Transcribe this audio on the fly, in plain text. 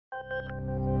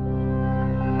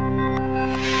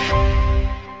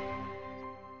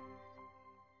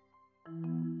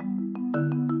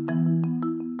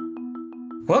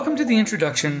Welcome to the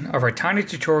introduction of our tiny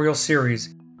tutorial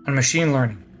series on machine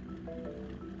learning.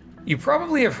 You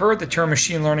probably have heard the term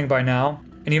machine learning by now,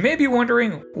 and you may be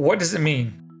wondering, what does it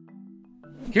mean?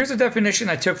 Here's a definition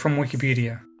I took from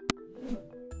Wikipedia.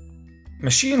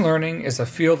 Machine learning is a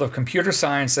field of computer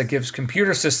science that gives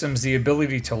computer systems the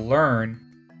ability to learn,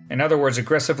 in other words,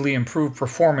 aggressively improve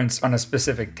performance on a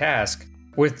specific task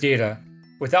with data,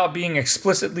 without being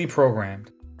explicitly programmed.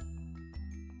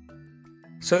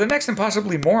 So the next and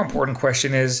possibly more important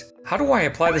question is, how do I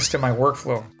apply this to my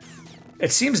workflow?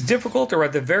 It seems difficult, or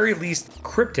at the very least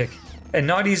cryptic, and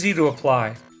not easy to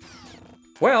apply.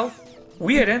 Well,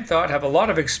 we at Enthought have a lot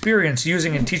of experience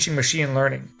using and teaching machine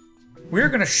learning. We're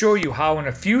going to show you how in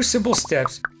a few simple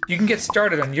steps you can get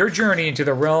started on your journey into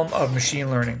the realm of machine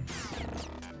learning.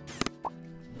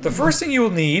 The first thing you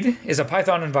will need is a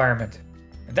Python environment.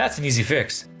 That's an easy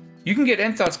fix. You can get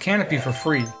Enthought's Canopy for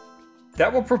free.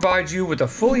 That will provide you with a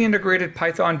fully integrated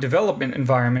Python development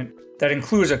environment that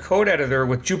includes a code editor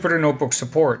with Jupyter Notebook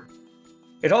support.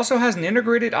 It also has an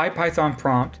integrated IPython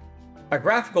prompt, a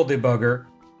graphical debugger,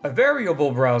 a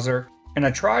variable browser, and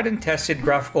a tried and tested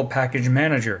graphical package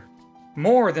manager.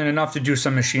 More than enough to do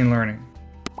some machine learning.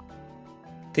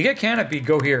 To get Canopy,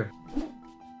 go here.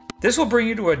 This will bring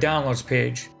you to a downloads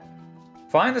page.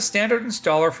 Find the standard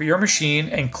installer for your machine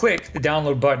and click the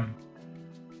download button.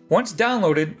 Once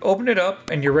downloaded, open it up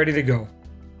and you're ready to go.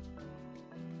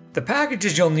 The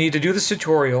packages you'll need to do this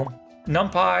tutorial,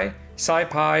 NumPy,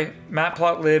 SciPy,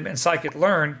 Matplotlib, and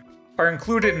scikit-learn, are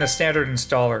included in the standard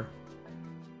installer.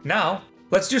 Now,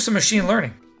 let's do some machine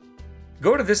learning.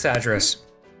 Go to this address.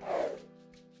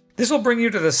 This will bring you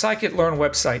to the Scikit-learn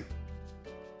website.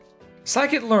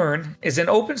 Scikit-learn is an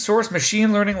open source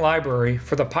machine learning library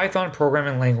for the Python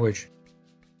programming language.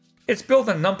 It's built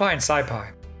on NumPy and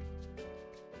SciPy.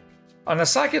 On the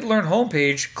Scikit-learn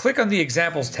homepage, click on the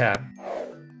Examples tab.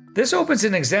 This opens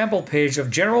an example page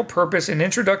of general purpose and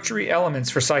introductory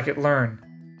elements for Scikit-learn,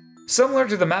 similar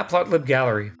to the Matplotlib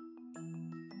gallery.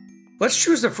 Let's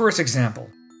choose the first example,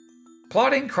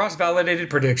 plotting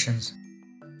cross-validated predictions.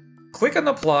 Click on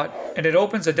the plot and it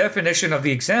opens a definition of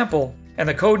the example and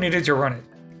the code needed to run it.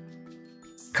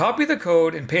 Copy the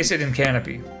code and paste it in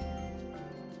Canopy.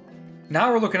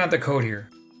 Now we're looking at the code here.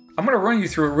 I'm going to run you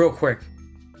through it real quick.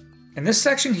 In this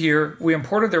section here, we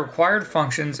imported the required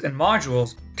functions and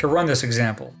modules to run this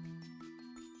example.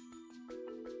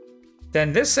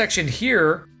 Then this section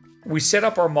here, we set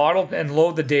up our model and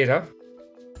load the data.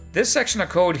 This section of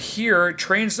code here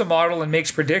trains the model and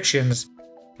makes predictions.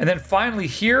 And then finally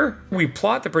here, we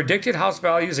plot the predicted house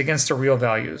values against the real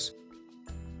values.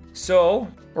 So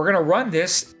we're going to run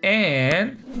this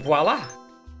and voila!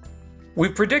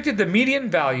 We've predicted the median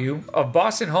value of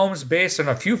Boston homes based on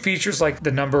a few features like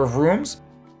the number of rooms,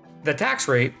 the tax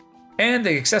rate, and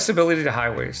the accessibility to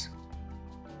highways.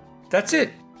 That's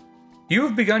it. You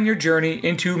have begun your journey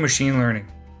into machine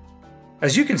learning.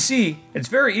 As you can see, it's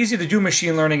very easy to do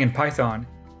machine learning in Python,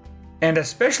 and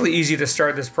especially easy to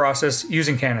start this process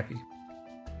using Canopy.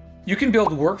 You can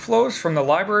build workflows from the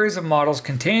libraries of models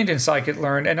contained in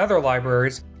Scikit-learn and other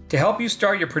libraries to help you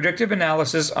start your predictive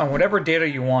analysis on whatever data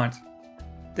you want.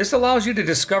 This allows you to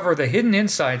discover the hidden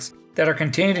insights that are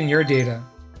contained in your data.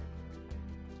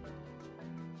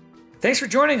 Thanks for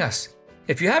joining us.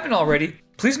 If you haven't already,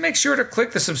 please make sure to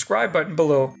click the subscribe button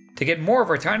below to get more of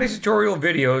our tiny tutorial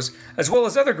videos as well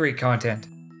as other great content.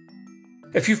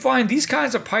 If you find these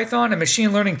kinds of Python and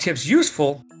machine learning tips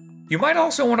useful, you might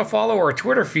also want to follow our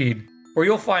Twitter feed, where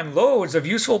you'll find loads of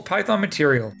useful Python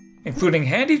material, including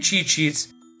handy cheat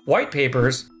sheets, white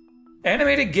papers,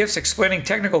 animated GIFs explaining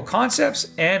technical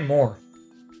concepts, and more.